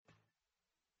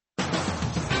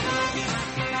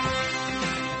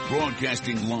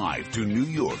Broadcasting live to New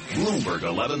York, Bloomberg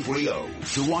 1130.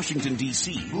 To Washington,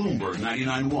 D.C., Bloomberg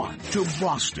 99.1. To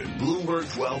Boston, Bloomberg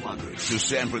 1200. To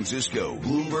San Francisco,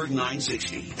 Bloomberg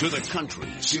 960. To the country,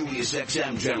 Sirius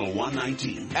XM Channel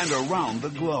 119. And around the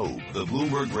globe, the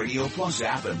Bloomberg Radio Plus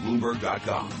app at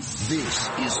Bloomberg.com. This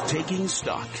is Taking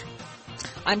Stock.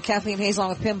 I'm Kathleen Hayes along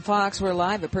with Pimm Fox. We're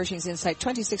live at Pershing's INSITE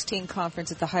 2016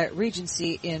 conference at the Hyatt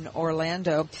Regency in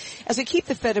Orlando. As we keep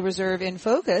the Federal Reserve in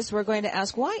focus, we're going to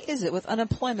ask, why is it with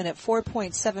unemployment at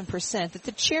 4.7% that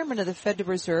the chairman of the Federal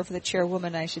Reserve, the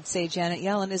chairwoman I should say, Janet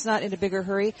Yellen, is not in a bigger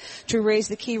hurry to raise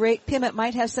the key rate? Pimm, it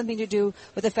might have something to do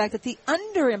with the fact that the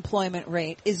underemployment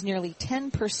rate is nearly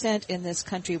 10% in this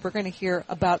country. We're going to hear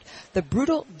about the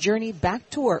brutal journey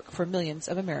back to work for millions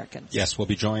of Americans. Yes, we'll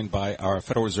be joined by our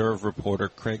Federal Reserve reporter,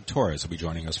 Craig Torres, will be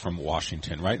joining us from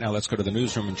Washington. Right now, let's go to the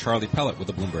newsroom and Charlie Pellet with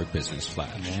the Bloomberg Business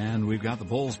Flash. And we've got the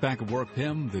bulls back at work,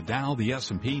 Pimm. The Dow, the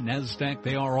S&P, NASDAQ,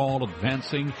 they are all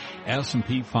advancing.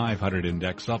 S&P 500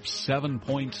 index up 7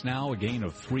 points now, a gain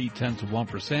of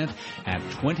 0.3% at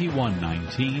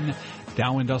 2119.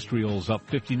 Dow Industrials up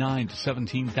 59 to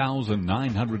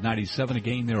 17,997, a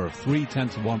gain there of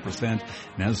 0.3%.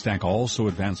 NASDAQ also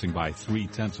advancing by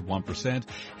 0.3%.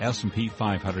 S&P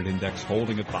 500 index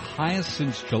holding at the highest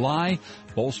since July,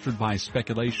 bolstered by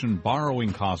speculation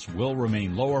borrowing costs will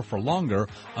remain lower for longer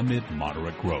amid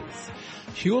moderate growth.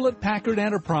 Hewlett-Packard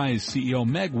Enterprise CEO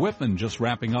Meg Whitman just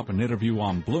wrapping up an interview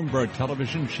on Bloomberg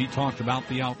Television. She talked about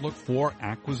the outlook for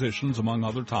acquisitions, among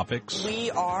other topics. We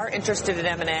are interested in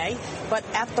M&A, but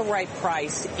at the right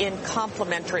price in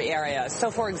complementary areas.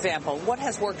 So, for example, what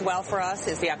has worked well for us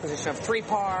is the acquisition of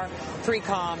 3PAR,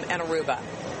 3Com, and Aruba.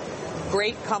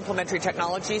 Great complementary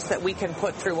technologies that we can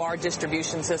put through our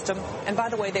distribution system. And by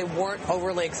the way, they weren't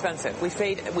overly expensive. We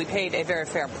paid a very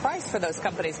fair price for those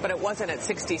companies, but it wasn't at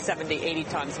 60, 70, 80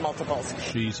 times multiples.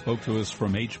 She spoke to us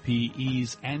from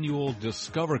HPE's annual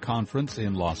Discover conference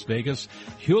in Las Vegas.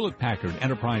 Hewlett-Packard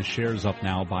Enterprise shares up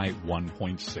now by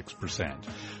 1.6%.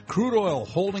 Crude oil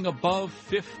holding above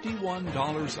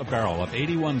 $51 a barrel, up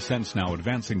 81 cents now,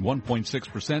 advancing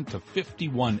 1.6% to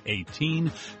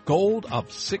 51.18. Gold up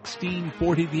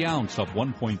 16.40 the ounce, up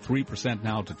 1.3%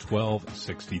 now to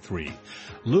 12.63.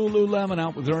 Lululemon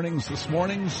out with earnings this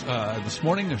morning.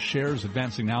 The shares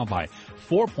advancing now by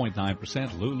 4.9%.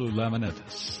 Lululemon at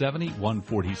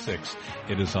 71.46.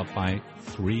 It is up by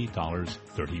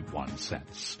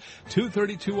 $3.31.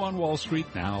 2:32 on Wall Street.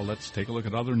 Now let's take a look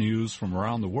at other news from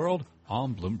around the world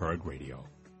on Bloomberg Radio.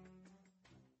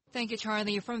 Thank you,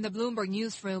 Charlie. From the Bloomberg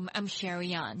Newsroom, I'm Sherry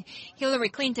Yan. Hillary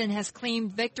Clinton has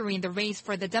claimed victory in the race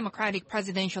for the Democratic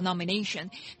presidential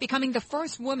nomination, becoming the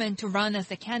first woman to run as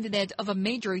the candidate of a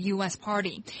major U.S.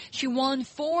 party. She won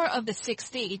 4 of the 6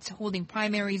 states holding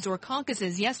primaries or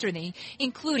caucuses yesterday,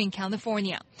 including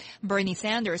California. Bernie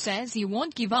Sanders says he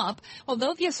won't give up,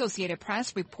 although the Associated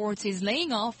Press reports he's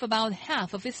laying off about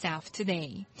half of his staff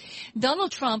today.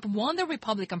 Donald Trump won the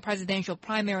Republican presidential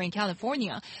primary in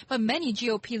California, but many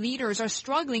GOP leaders are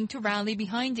struggling to rally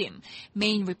behind him.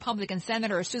 Maine Republican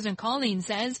Senator Susan Collins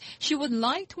says she would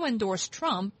like to endorse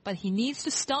Trump, but he needs to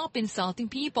stop insulting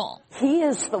people. He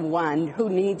is the one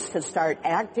who needs to start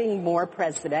acting more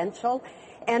presidential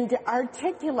and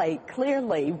articulate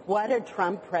clearly what a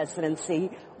Trump presidency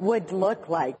would look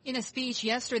like. In a speech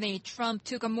yesterday, Trump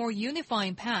took a more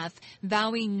unifying path,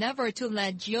 vowing never to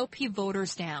let GOP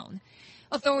voters down.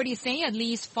 Authorities say at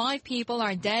least 5 people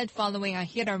are dead following a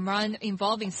hit-and-run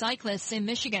involving cyclists in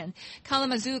Michigan.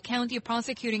 Kalamazoo County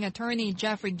Prosecuting Attorney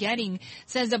Jeffrey Getting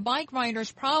says the bike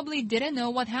riders probably didn't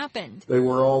know what happened. They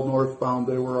were all northbound.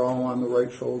 They were all on the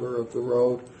right shoulder of the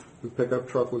road. The pickup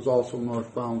truck was also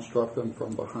northbound, struck them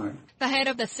from behind. The head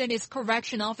of the city's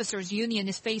Correction Officers Union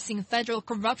is facing federal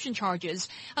corruption charges,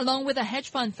 along with a hedge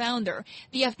fund founder.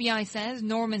 The FBI says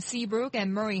Norman Seabrook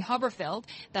and Murray Haberfeld,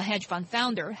 the hedge fund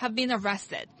founder, have been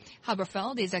arrested.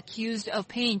 Haberfeld is accused of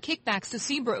paying kickbacks to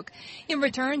Seabrook. In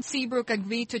return, Seabrook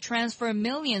agreed to transfer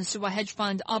millions to a hedge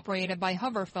fund operated by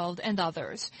Haberfeld and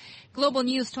others. Global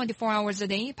news 24 hours a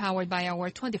day, powered by our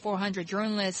 2,400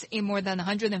 journalists in more than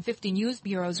 150 news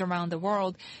bureaus around the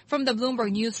world. From the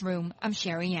Bloomberg Newsroom, I'm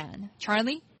Sherry Yan.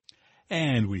 Charlie?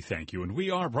 And we thank you. And we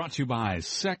are brought to you by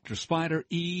Sector Spider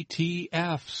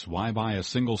ETFs. Why buy a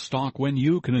single stock when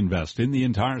you can invest in the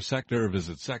entire sector?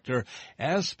 Visit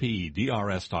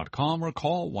sectorspdrs.com or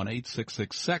call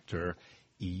 1-866-SECTOR.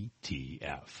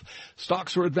 ETF.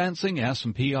 Stocks are advancing.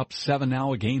 S&P up 7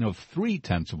 now, a gain of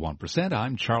 0.3%.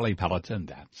 I'm Charlie Pelleton.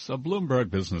 That's a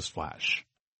Bloomberg Business Flash.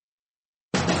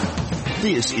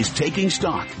 This is Taking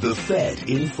Stock, the Fed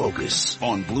in Focus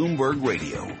on Bloomberg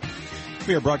Radio.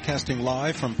 We are broadcasting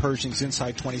live from Pershing's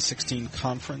INSITE 2016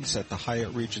 conference at the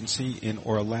Hyatt Regency in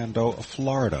Orlando,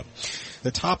 Florida.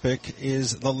 The topic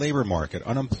is the labor market.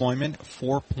 Unemployment,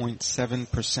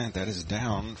 4.7%. That is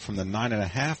down from the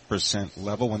 9.5%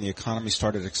 level when the economy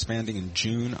started expanding in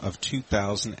June of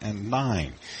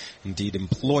 2009. Indeed,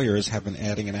 employers have been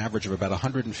adding an average of about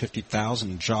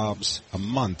 150,000 jobs a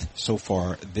month so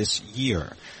far this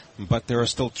year. But there are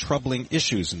still troubling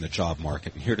issues in the job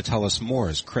market. And here to tell us more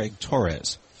is Craig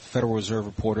Torres, Federal Reserve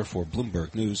reporter for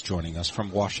Bloomberg News, joining us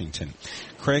from Washington.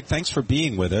 Craig, thanks for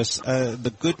being with us.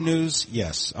 The good news,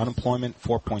 yes, unemployment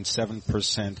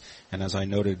 4.7%, and as I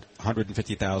noted,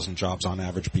 150,000 jobs on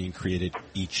average being created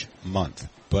each month.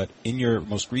 But in your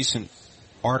most recent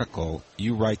article,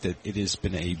 you write that it has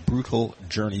been a brutal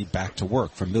journey back to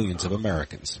work for millions of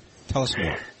Americans. Tell us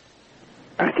more.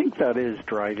 I think that is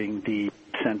driving the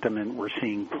sentiment we're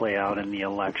seeing play out in the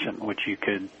election, which you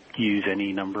could use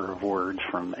any number of words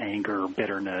from anger,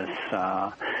 bitterness,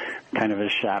 kind of a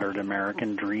shattered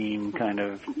American dream kind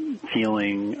of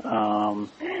feeling.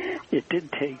 It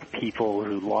did take people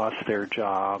who lost their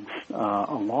jobs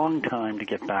a long time to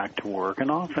get back to work,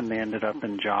 and often they ended up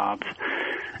in jobs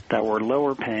that were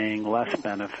lower paying, less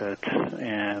benefits,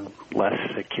 and less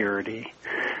security.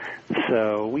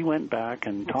 So we went back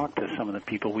and talked to some of the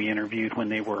people we interviewed when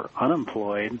they were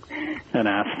unemployed and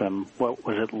asked them what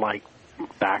was it like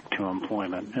back to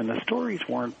employment. And the stories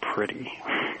weren't pretty.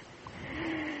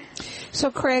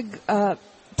 So, Craig,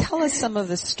 tell us some of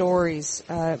the stories.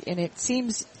 And it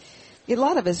seems a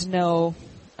lot of us know,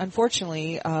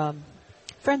 unfortunately,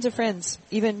 friends of friends,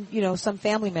 even, some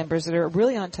family members that are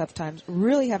really on tough times,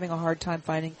 really having a hard time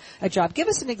finding a job. Give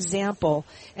us an example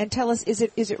and tell us, is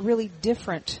it really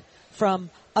different from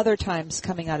other times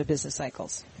coming out of business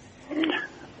cycles?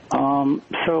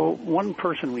 So one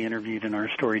person we interviewed in our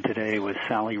story today was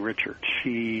Sally Richards.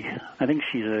 I think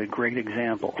she's a great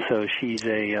example. So she's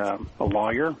a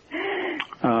lawyer,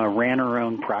 ran her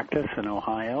own practice in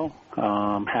Ohio,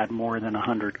 had more than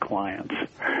 100 clients.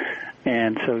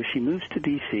 And so she moves to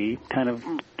D.C., kind of,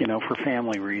 for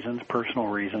family reasons, personal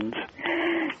reasons,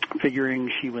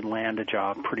 figuring she would land a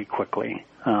job pretty quickly.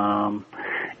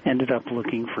 Ended up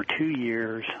looking for 2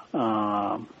 years,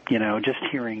 just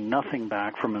hearing nothing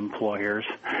back from employers,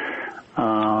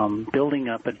 building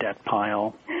up a debt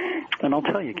pile. And I'll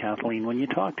tell you, Kathleen, when you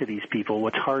talk to these people,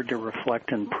 what's hard to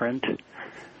reflect in print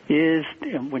is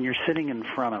when you're sitting in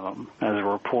front of them as a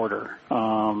reporter,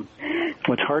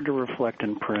 what's hard to reflect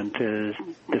in print is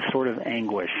the sort of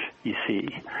anguish you see.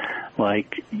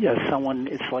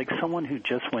 It's like someone who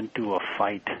just went through a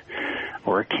fight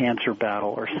or a cancer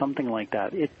battle or something like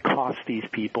that. It costs these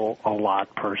people a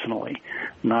lot personally,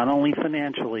 not only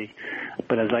financially,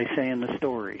 but as I say in the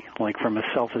story, like from a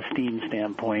self-esteem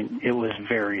standpoint, it was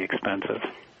very expensive.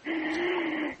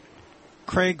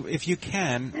 Craig, if you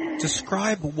can,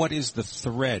 describe what is the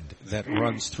thread that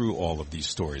runs through all of these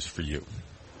stories for you.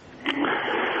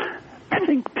 I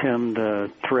think, Pimm,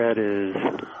 the thread is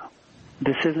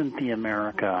this isn't the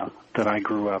America that I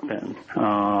grew up in.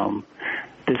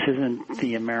 This isn't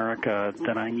the America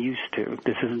that I'm used to.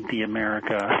 This isn't the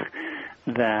America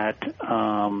that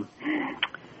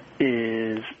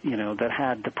that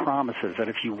had the promises that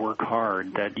if you work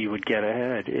hard that you would get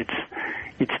ahead.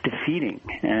 It's defeating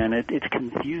and it's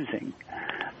confusing,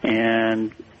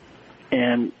 and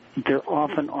there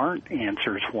often aren't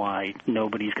answers why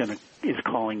nobody's is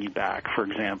calling you back, for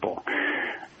example,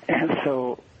 and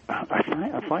so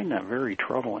I find that very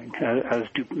troubling, as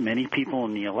do many people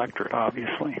in the electorate,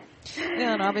 obviously.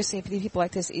 Yeah, and obviously people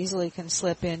like this easily can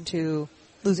slip into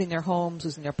losing their homes,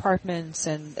 losing their apartments,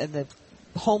 and the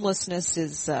homelessness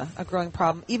is a growing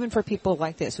problem, even for people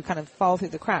like this who kind of fall through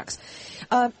the cracks.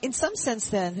 In some sense,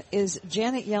 then, is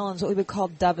Janet Yellen's what we would call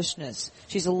dovishness.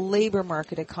 She's a labor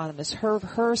market economist.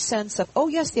 Her sense of, oh,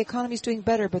 yes, the economy's doing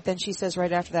better, but then she says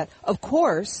right after that, of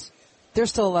course, there's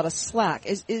still a lot of slack.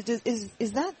 Is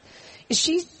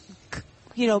she,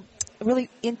 really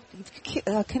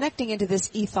connecting into this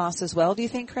ethos as well, do you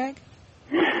think, Craig?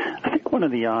 I think one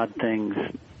of the odd things,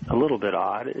 a little bit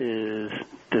odd, is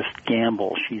this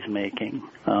gamble she's making,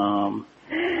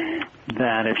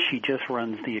 that if she just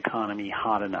runs the economy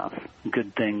hot enough,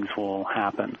 good things will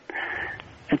happen.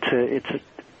 It's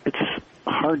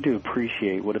hard to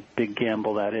appreciate what a big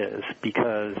gamble that is,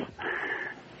 because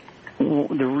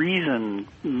the reason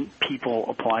people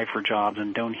apply for jobs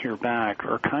and don't hear back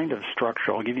are kind of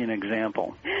structural. I'll give you an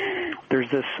example. There's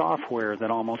this software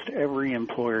that almost every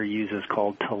employer uses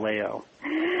called Taleo.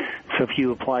 So if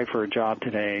you apply for a job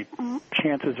today,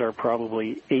 chances are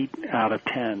probably 8 out of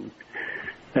 10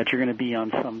 that you're going to be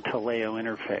on some Taleo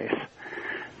interface.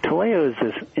 Taleo is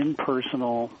this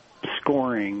impersonal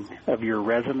scoring of your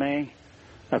resume,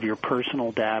 of your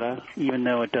personal data. Even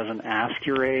though it doesn't ask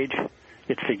your age,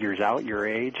 it figures out your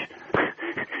age.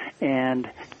 And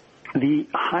the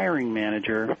hiring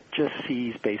manager just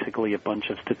sees basically a bunch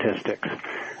of statistics,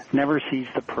 never sees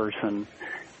the person.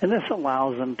 And this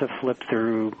allows them to flip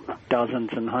through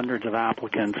dozens and hundreds of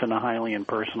applicants in a highly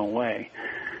impersonal way.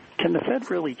 Can the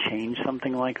Fed really change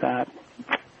something like that?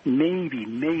 Maybe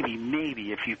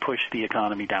if you push the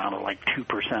economy down to like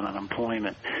 2%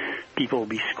 unemployment, people will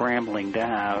be scrambling to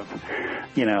have,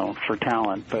 for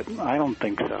talent. But I don't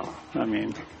think so. I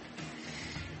mean,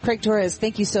 Craig Torres,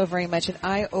 thank you so very much. An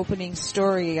eye-opening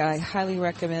story. I highly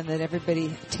recommend that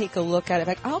everybody take a look at it. In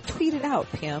fact, I'll tweet it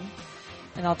out, Pimm.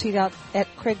 And I'll tweet out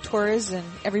at Craig Torres, and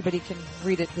everybody can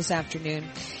read it this afternoon.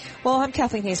 Well, I'm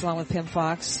Kathleen Hayes along with Pimm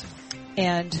Fox,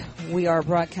 and we are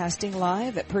broadcasting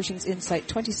live at Pershing's INSITE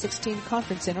 2016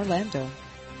 conference in Orlando.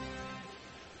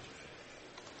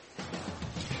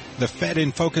 The Fed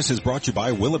in Focus is brought to you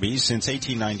by Willoughby's since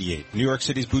 1898. New York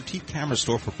City's boutique camera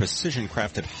store for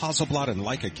precision-crafted Hasselblad and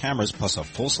Leica cameras, plus a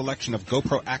full selection of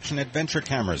GoPro action adventure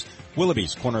cameras.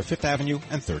 Willoughby's, corner of 5th Avenue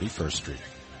and 31st Street.